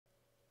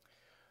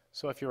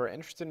So if you are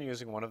interested in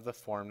using one of the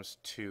forms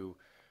to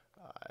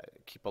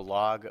keep a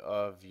log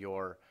of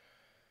your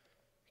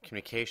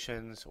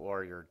communications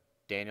or your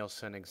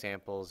Danielson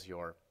examples,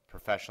 your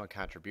professional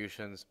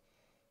contributions,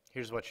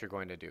 here's what you're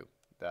going to do.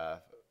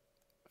 The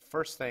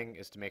first thing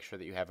is to make sure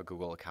that you have a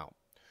Google account.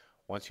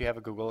 Once you have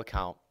a Google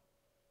account,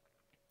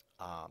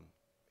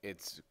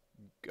 it's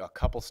a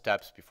couple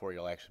steps before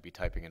you'll actually be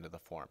typing into the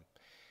form.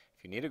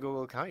 If you need a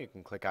Google account, you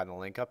can click on the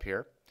link up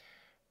here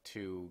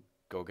to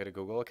go get a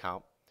Google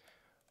account.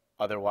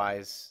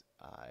 Otherwise,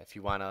 if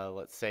you want to,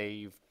 let's say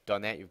you've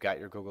done that, you've got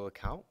your Google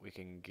account, we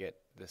can get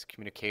this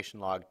communication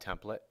log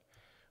template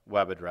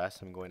web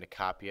address. I'm going to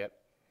copy it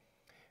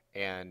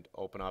and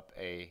open up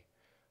a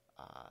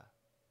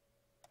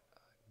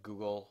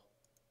Google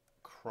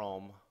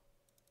Chrome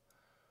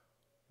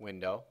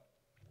window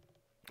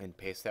and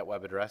paste that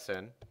web address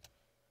in.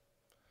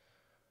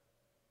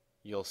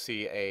 You'll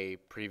see a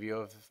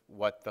preview of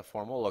what the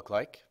form will look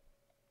like.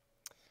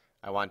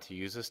 I want to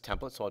use this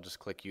template, so I'll just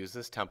click Use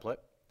This Template.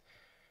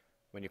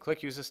 When you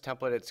click Use This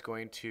Template, it's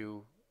going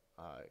to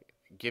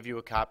give you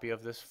a copy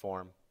of this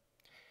form.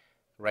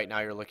 Right now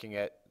you're looking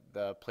at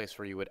the place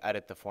where you would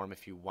edit the form.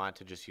 If you want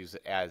to just use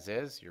it as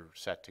is, you're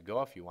set to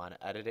go. If you want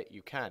to edit it,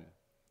 you can.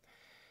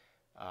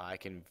 I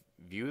can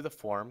view the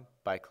form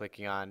by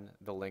clicking on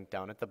the link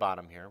down at the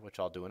bottom here, which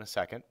I'll do in a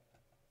second.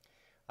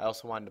 I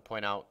also wanted to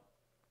point out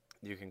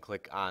you can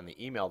click on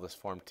the email this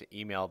form to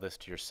email this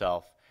to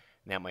yourself,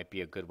 and that might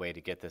be a good way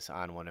to get this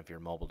on one of your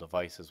mobile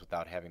devices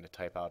without having to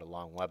type out a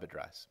long web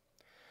address.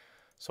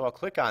 So I'll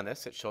click on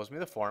this. It shows me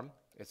the form.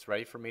 It's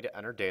ready for me to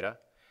enter data.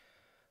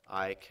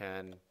 I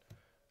can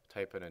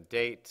type in a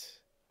date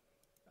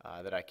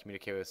that I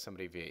communicated with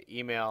somebody via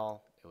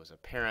email. It was a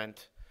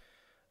parent.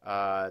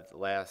 The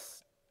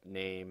last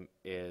name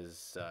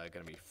is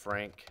going to be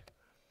Frank,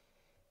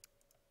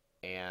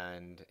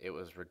 and it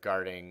was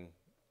regarding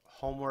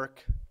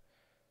homework,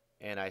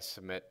 and I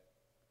submit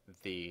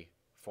the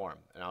form.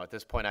 Now at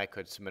this point I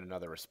could submit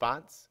another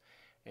response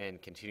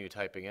and continue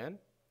typing in.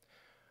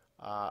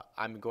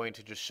 I'm going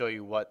to just show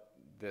you what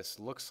this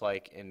looks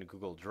like in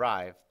Google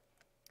Drive,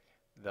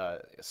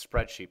 the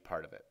spreadsheet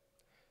part of it.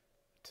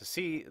 To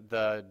see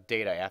the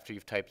data after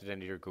you've typed it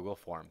into your Google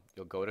form,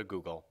 you'll go to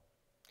Google,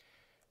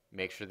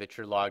 make sure that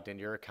you're logged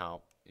into your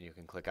account, and you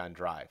can click on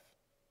Drive.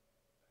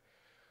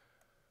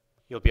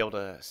 You'll be able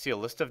to see a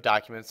list of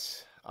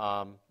documents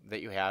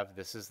that you have.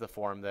 This is the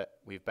form that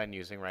we've been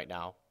using right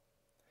now.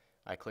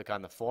 I click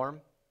on the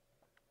form,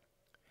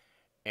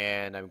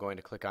 and I'm going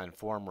to click on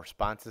Form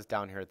Responses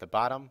down here at the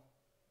bottom,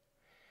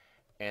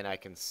 and I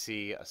can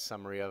see a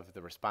summary of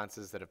the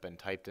responses that have been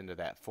typed into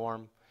that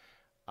form.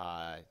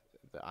 On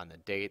the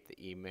date,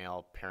 the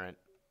email, parent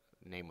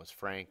name was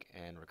Frank,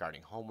 and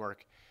regarding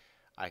homework.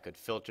 I could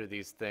filter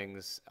these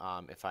things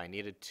if I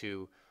needed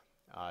to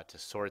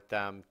sort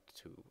them.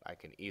 I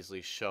can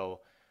easily show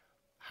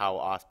how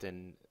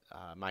often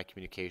my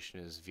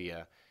communication is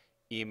via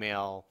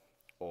email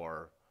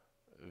or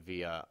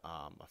via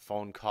a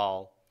phone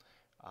call,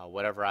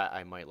 whatever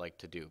I might like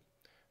to do.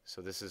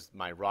 So this is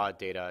my raw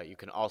data. You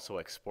can also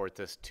export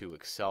this to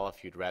Excel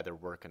if you'd rather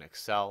work in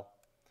Excel,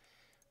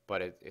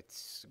 but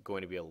it's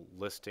going to be a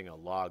listing, a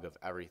log of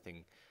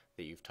everything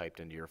that you've typed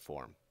into your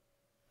form.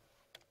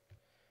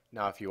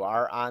 Now if you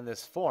are on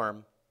this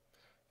form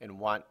and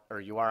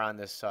you are on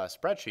this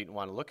spreadsheet and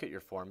want to look at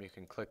your form, you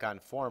can click on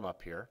Form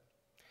up here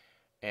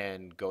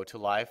and go to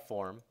Live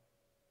Form,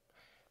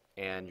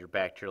 and you're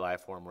back to your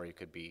live form where you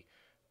could be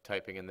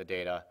typing in the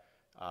data.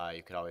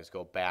 You could always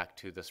go back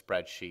to the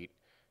spreadsheet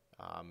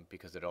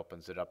because it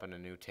opens it up in a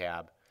new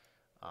tab.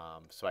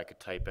 So I could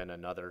type in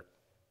another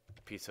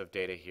piece of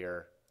data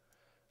here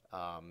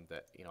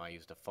that I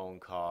used a phone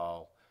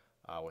call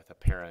with a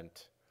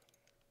parent,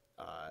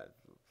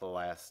 the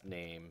last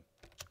name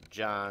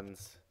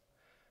Johns,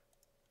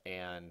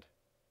 and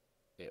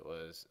it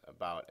was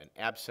about an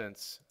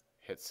absence.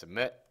 Hit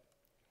submit,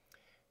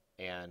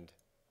 and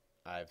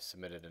I've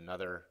submitted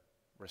another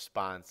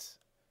response,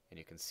 and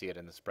you can see it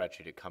in the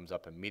spreadsheet. It comes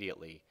up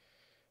immediately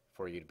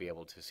for you to be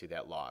able to see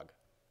that log.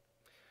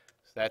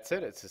 So that's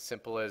it. It's as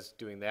simple as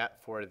doing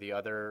that. For the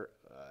other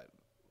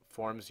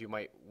forms you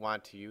might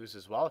want to use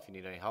as well, if you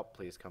need any help,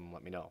 please come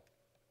let me know.